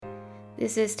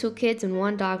This is Two Kids and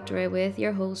One Doctorate with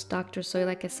your host, Dr.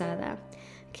 Soyla Quesada.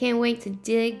 Can't wait to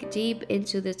dig deep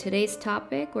into today's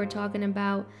topic. We're talking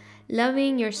about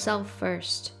loving yourself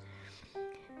first.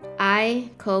 I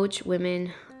coach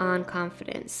women on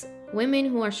confidence, women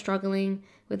who are struggling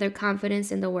with their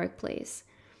confidence in the workplace,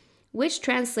 which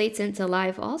translates into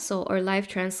life also, or life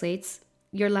translates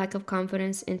your lack of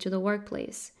confidence into the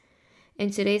workplace.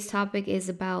 And today's topic is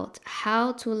about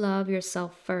how to love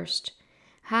yourself first.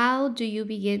 How do you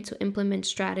begin to implement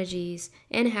strategies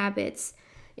and habits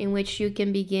in which you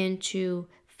can begin to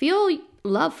feel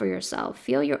love for yourself,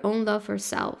 feel your own love for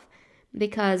self?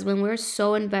 Because when we're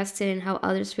so invested in how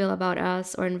others feel about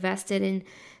us or invested in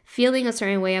feeling a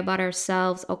certain way about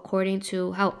ourselves according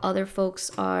to how other folks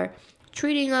are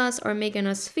treating us or making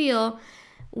us feel,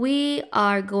 we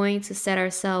are going to set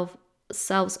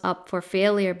ourselves up for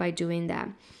failure by doing that.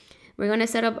 We're going to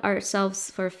set up ourselves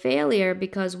for failure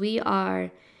because we are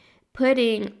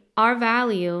putting our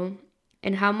value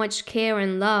and how much care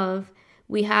and love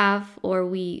we have or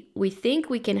we think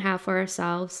we can have for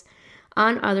ourselves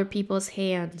on other people's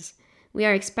hands. We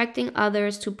are expecting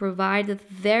others to provide the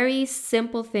very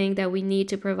simple thing that we need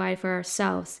to provide for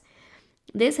ourselves.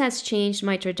 This has changed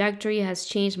my trajectory, it has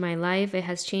changed my life, it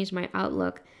has changed my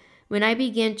outlook. When I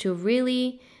begin to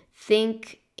really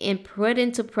think and put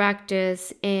into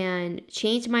practice and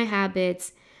change my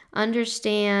habits,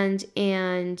 understand,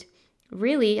 and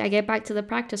really, I get back to the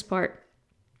practice part.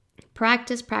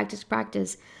 Practice, practice,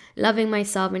 practice. Loving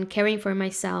myself and caring for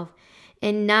myself.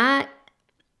 And not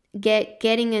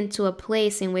getting into a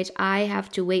place in which I have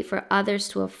to wait for others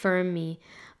to affirm me,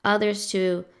 others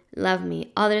to love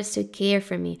me, others to care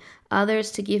for me, others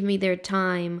to give me their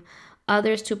time,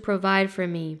 others to provide for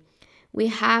me. We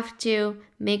have to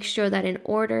make sure that in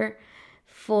order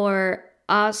for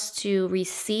us to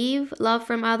receive love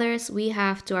from others, we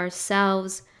have to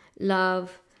ourselves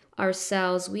love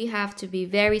ourselves. We have to be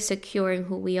very secure in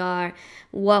who we are,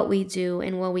 what we do,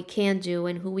 and what we can do,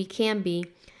 and who we can be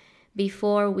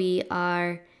before we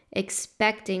are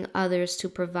expecting others to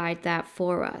provide that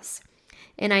for us.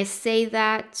 And I say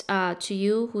that to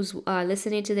you who's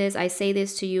listening to this. I say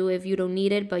this to you if you don't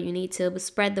need it, but you need to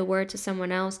spread the word to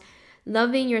someone else.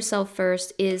 Loving yourself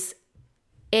first is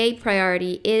a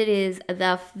priority. It is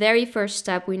the very first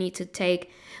step we need to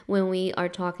take when we are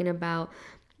talking about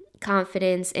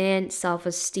confidence and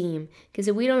self-esteem. Because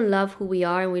if we don't love who we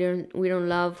are and we don't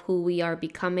love who we are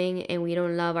becoming, and we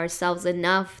don't love ourselves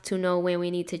enough to know when we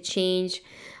need to change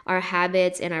our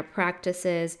habits and our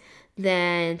practices,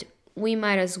 then we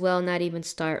might as well not even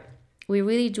start. We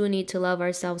really do need to love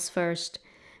ourselves first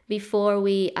before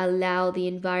we allow the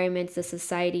environment, the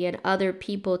society, and other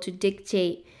people to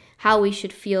dictate how we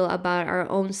should feel about our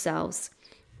own selves.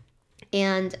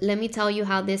 And let me tell you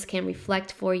how this can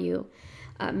reflect for you,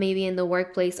 maybe in the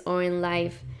workplace or in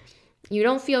life. You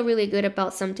don't feel really good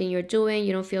about something you're doing.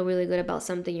 You don't feel really good about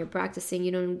something you're practicing.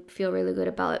 You don't feel really good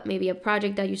about maybe a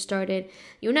project that you started.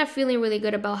 You're not feeling really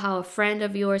good about how a friend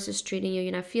of yours is treating you.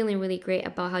 You're not feeling really great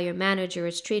about how your manager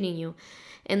is treating you.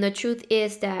 And the truth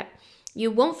is that you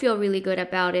won't feel really good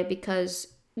about it because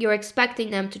you're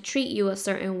expecting them to treat you a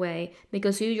certain way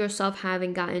because you yourself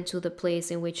haven't gotten to the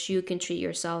place in which you can treat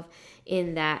yourself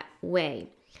in that way.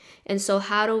 And so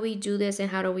how do we do this,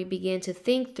 and how do we begin to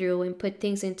think through and put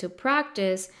things into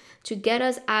practice to get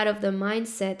us out of the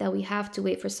mindset that we have to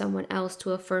wait for someone else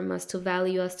to affirm us, to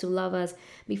value us, to love us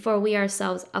before we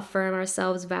ourselves affirm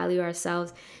ourselves, value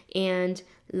ourselves, and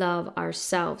love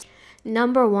ourselves?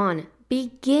 Number one,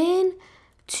 begin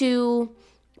to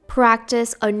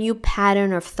practice a new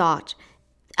pattern of thought.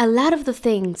 A lot of the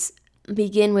things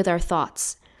begin with our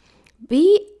thoughts.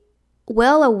 Be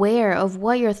well aware of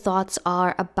what your thoughts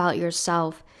are about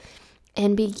yourself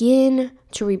and begin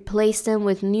to replace them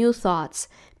with new thoughts.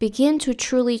 Begin to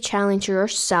truly challenge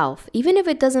yourself. Even if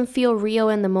it doesn't feel real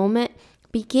in the moment,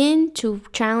 begin to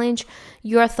challenge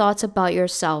your thoughts about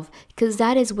yourself, because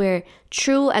that is where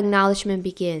true acknowledgement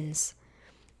begins.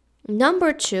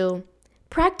 Number two,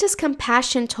 practice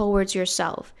compassion towards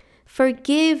yourself.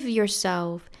 Forgive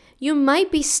yourself. You might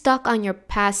be stuck on your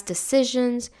past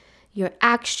decisions, your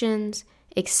actions,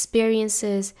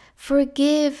 experiences.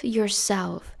 Forgive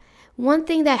yourself. One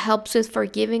thing that helps with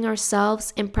forgiving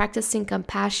ourselves and practicing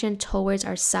compassion towards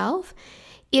ourselves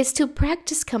is to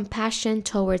practice compassion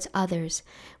towards others.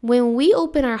 When we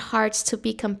open our hearts to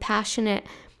be compassionate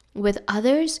with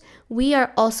others, we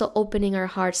are also opening our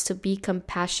hearts to be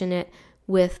compassionate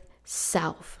with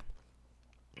self.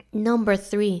 Number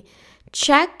three,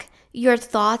 check your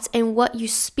thoughts and what you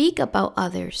speak about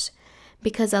others.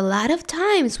 Because a lot of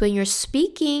times when you're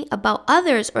speaking about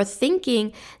others or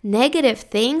thinking negative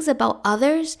things about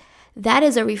others, That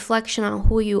is a reflection on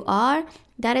who you are.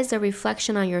 That is a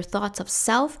reflection on your thoughts of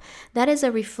self. That is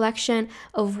a reflection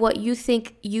of what you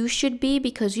think you should be,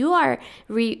 because you are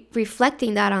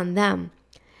reflecting that on them.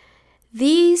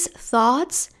 These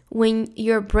thoughts, when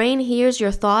your brain hears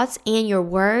your thoughts and your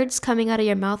words coming out of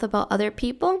your mouth about other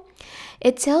people,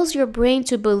 it tells your brain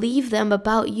to believe them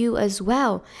about you as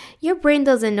well. Your brain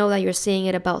doesn't know that you're saying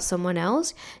it about someone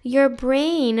else. Your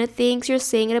brain thinks you're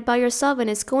saying it about yourself, and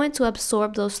it's going to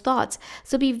absorb those thoughts.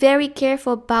 So be very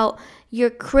careful about your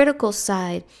critical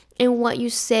side and what you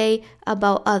say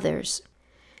about others.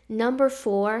 Number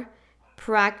 4,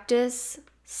 practice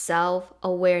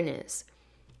self-awareness.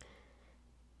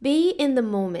 Be in the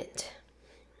moment.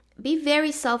 Be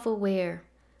very self-aware.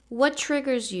 What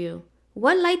triggers you?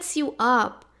 What lights you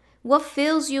up? What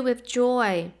fills you with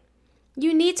joy?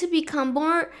 You need to become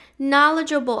more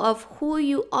knowledgeable of who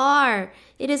you are.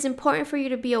 It is important for you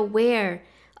to be aware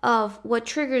of what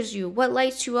triggers you, what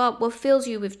lights you up, what fills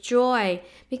you with joy.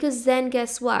 Because then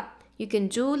guess what? You can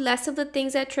do less of the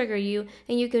things that trigger you,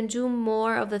 and you can do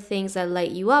more of the things that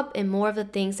light you up and more of the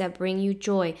things that bring you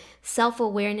joy.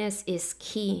 Self-awareness is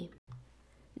key.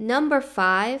 Number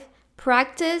 5,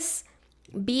 practice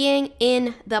being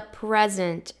in the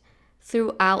present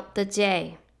throughout the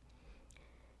day.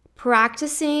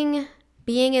 Practicing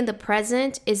being in the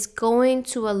present is going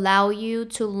to allow you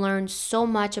to learn so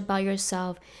much about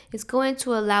yourself. It's going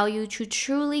to allow you to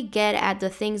truly get at the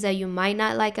things that you might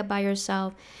not like about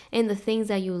yourself and the things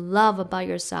that you love about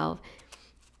yourself.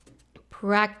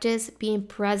 Practice being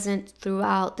present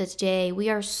throughout the day. We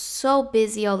are so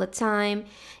busy all the time,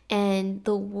 and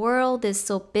the world is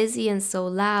so busy and so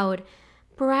loud.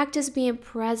 Practice being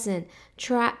present.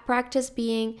 Practice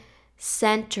being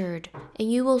centered,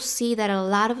 and you will see that a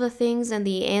lot of the things and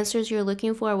the answers you're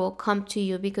looking for will come to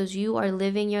you because you are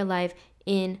living your life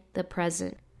in the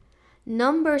present.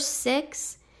 Number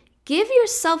 6, give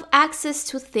yourself access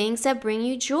to things that bring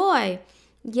you joy.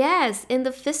 Yes, in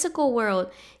the physical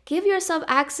world, give yourself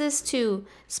access to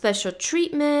special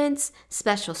treatments,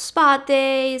 special spa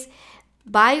days.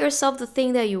 Buy yourself the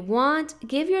thing that you want.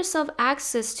 Give yourself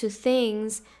access to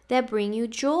things that bring you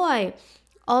joy.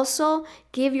 Also,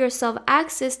 give yourself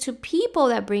access to people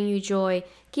that bring you joy.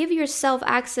 Give yourself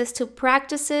access to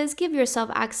practices. Give yourself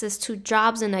access to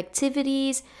jobs and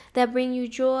activities that bring you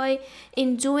joy.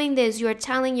 In doing this, you are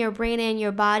telling your brain and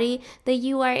your body that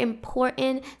you are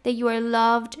important, that you are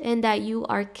loved, and that you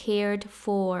are cared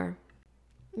for.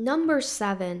 Number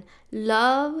 7,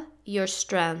 love your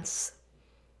strengths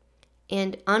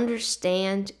and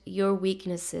understand your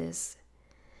weaknesses.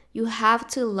 You have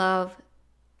to love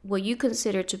what you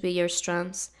consider to be your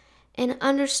strengths and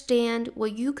understand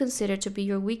what you consider to be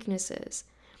your weaknesses,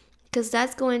 because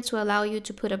that's going to allow you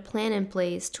to put a plan in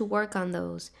place to work on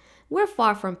those. We're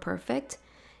far from perfect,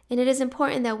 and it is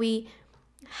important that we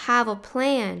have a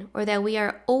plan, or that we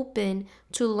are open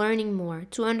to learning more,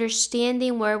 to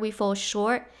understanding where we fall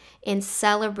short and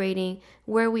celebrating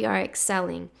where we are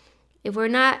excelling. If we're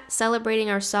not celebrating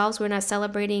ourselves, we're not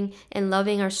celebrating and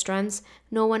loving our strengths,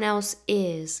 no one else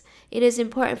is. It is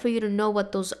important for you to know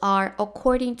what those are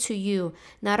according to you,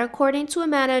 not according to a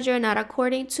manager, not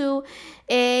according to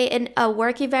a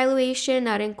work evaluation,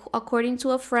 not according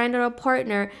to a friend or a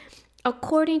partner.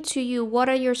 According to you, what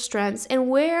are your strengths, and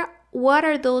what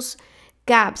are those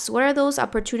gaps? What are those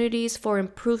opportunities for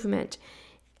improvement?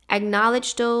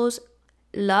 Acknowledge those,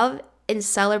 love and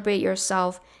celebrate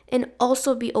yourself, and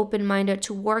also be open-minded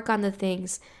to work on the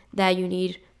things that you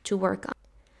need to work on.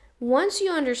 Once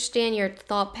you understand your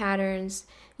thought patterns,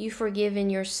 you've forgiven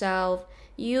yourself,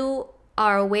 you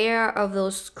are aware of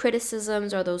those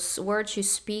criticisms or those words you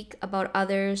speak about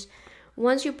others,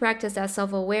 once you practice that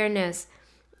self-awareness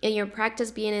and you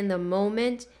practice being in the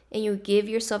moment, and you give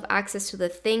yourself access to the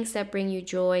things that bring you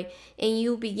joy, and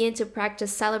you begin to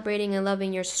practice celebrating and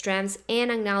loving your strengths and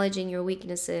acknowledging your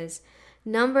weaknesses.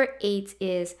 Number 8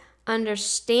 is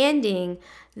understanding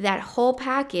that whole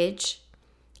package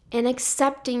and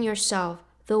accepting yourself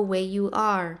the way you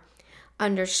are.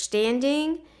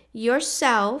 Understanding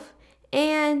yourself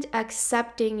and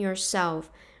accepting yourself.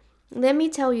 Let me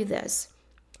tell you this.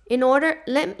 Let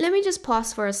me just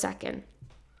pause for a second.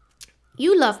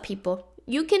 You love people.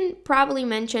 You can probably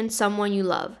mention someone you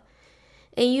love,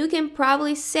 and you can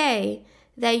probably say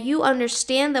that you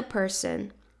understand the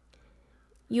person.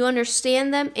 You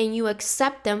understand them and you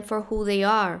accept them for who they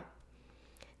are.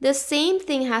 The same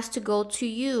thing has to go to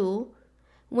you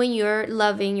when you're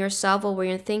loving yourself or when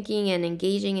you're thinking and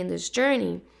engaging in this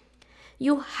journey.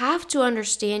 You have to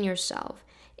understand yourself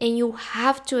and you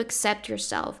have to accept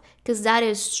yourself, because that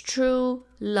is true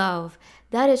love.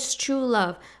 That is true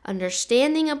love,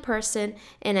 understanding a person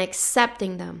and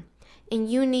accepting them. And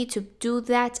you need to do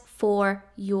that for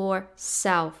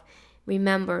yourself.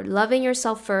 Remember, loving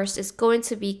yourself first is going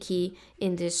to be key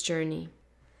in this journey.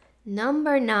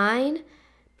 Number 9,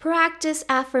 practice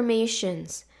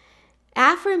affirmations.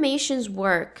 Affirmations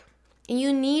work, and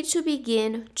you need to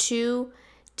begin to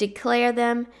declare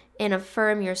them and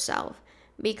affirm yourself,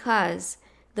 because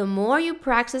the more you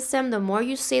practice them, the more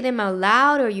you say them out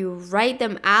loud or you write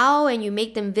them out and you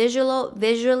make them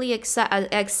visually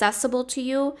accessible to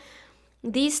you,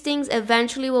 these things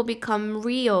eventually will become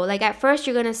real. Like at first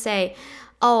you're going to say,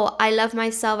 oh, I love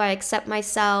myself, I accept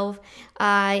myself,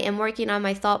 I am working on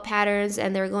my thought patterns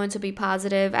and they're going to be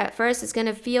positive. At first it's going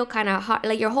to feel kind of hard,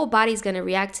 like your whole body's going to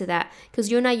react to that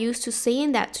because you're not used to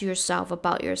saying that to yourself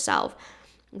about yourself.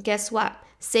 Guess what?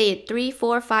 Say it 3,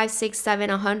 4, 5, 6, 7,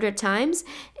 100 times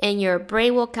and your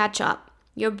brain will catch up.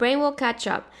 Your brain will catch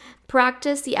up.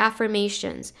 Practice the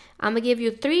affirmations. I'm going to give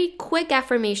you 3 quick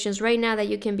affirmations right now that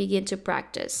you can begin to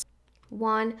practice.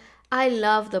 1, I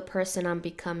love the person I'm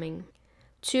becoming.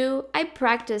 2, I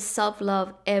practice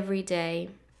self-love every day.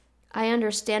 I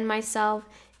understand myself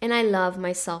and I love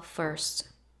myself first.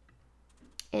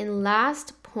 And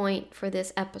last point for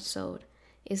this episode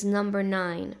is number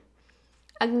 9.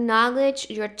 Acknowledge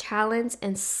your talents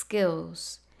and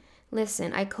skills.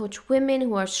 Listen, I coach women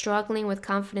who are struggling with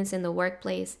confidence in the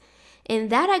workplace.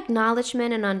 And that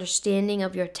acknowledgement and understanding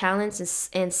of your talents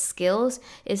and skills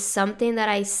is something that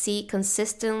I see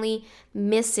consistently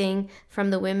missing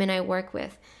from the women I work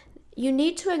with. You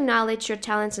need to acknowledge your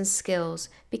talents and skills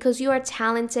because you are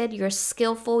talented, you're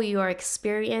skillful, you are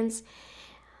experienced,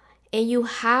 and you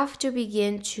have to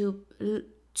begin to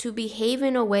behave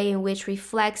in a way in which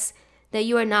reflects that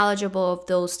you are knowledgeable of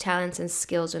those talents and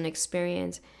skills and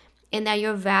experience, and that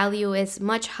your value is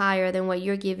much higher than what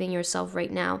you're giving yourself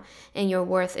right now, and your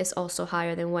worth is also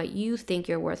higher than what you think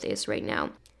your worth is right now.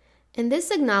 And this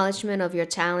acknowledgement of your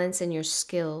talents and your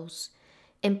skills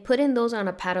and putting those on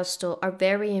a pedestal are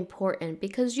very important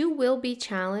because you will be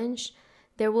challenged.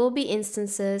 There will be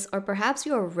instances, or perhaps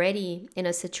you're already in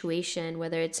a situation,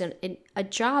 whether it's a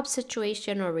job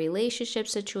situation or a relationship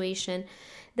situation,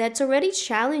 that's already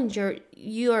challenged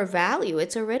your value.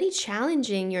 It's already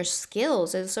challenging your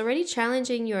skills. It's already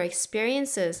challenging your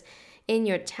experiences and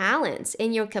your talents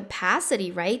and your capacity,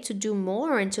 right? To do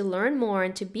more and to learn more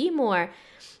and to be more.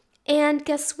 And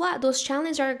guess what? Those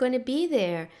challenges are going to be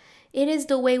there. It is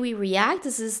the way we react.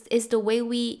 This is the way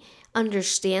we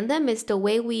understand them. It's the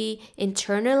way we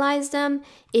internalize them.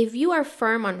 If you are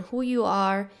firm on who you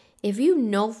are, if you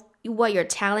know what your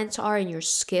talents are and your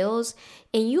skills,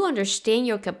 and you understand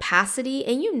your capacity,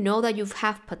 and you know that you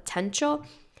have potential,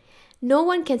 no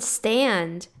one can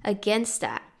stand against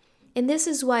that. And this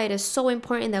is why it is so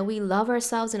important that we love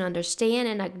ourselves and understand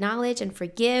and acknowledge and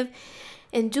forgive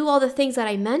and do all the things that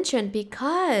I mentioned,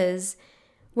 because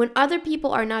when other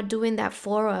people are not doing that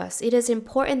for us, it is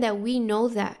important that we know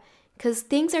that, because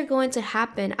things are going to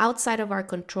happen outside of our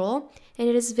control. And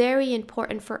it is very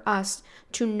important for us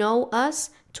to know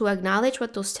us, to acknowledge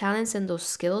what those talents and those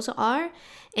skills are,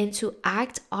 and to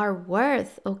act our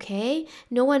worth, okay?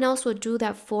 No one else will do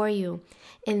that for you.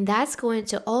 And that's going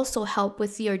to also help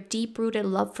with your deep-rooted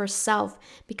love for self,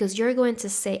 because you're going to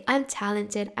say, I'm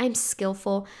talented, I'm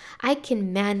skillful, I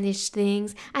can manage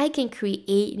things, I can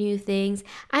create new things,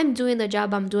 I'm doing the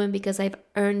job I'm doing because I've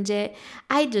earned it,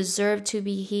 I deserve to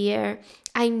be here,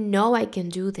 I know I can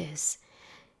do this.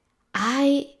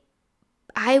 I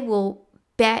will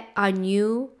bet on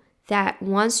you that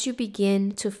once you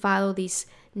begin to follow these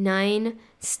 9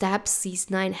 steps, these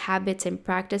 9 habits and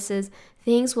practices,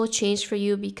 things will change for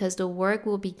you, because the work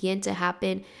will begin to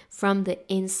happen from the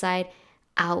inside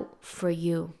out for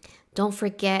you. Don't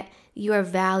forget, you are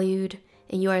valued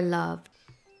and you are loved.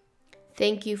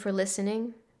 Thank you for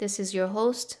listening. This is your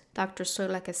host, Dr.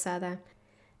 Soyla Quesada,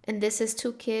 and this is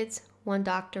 2 Kids, 1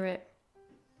 Doctorate.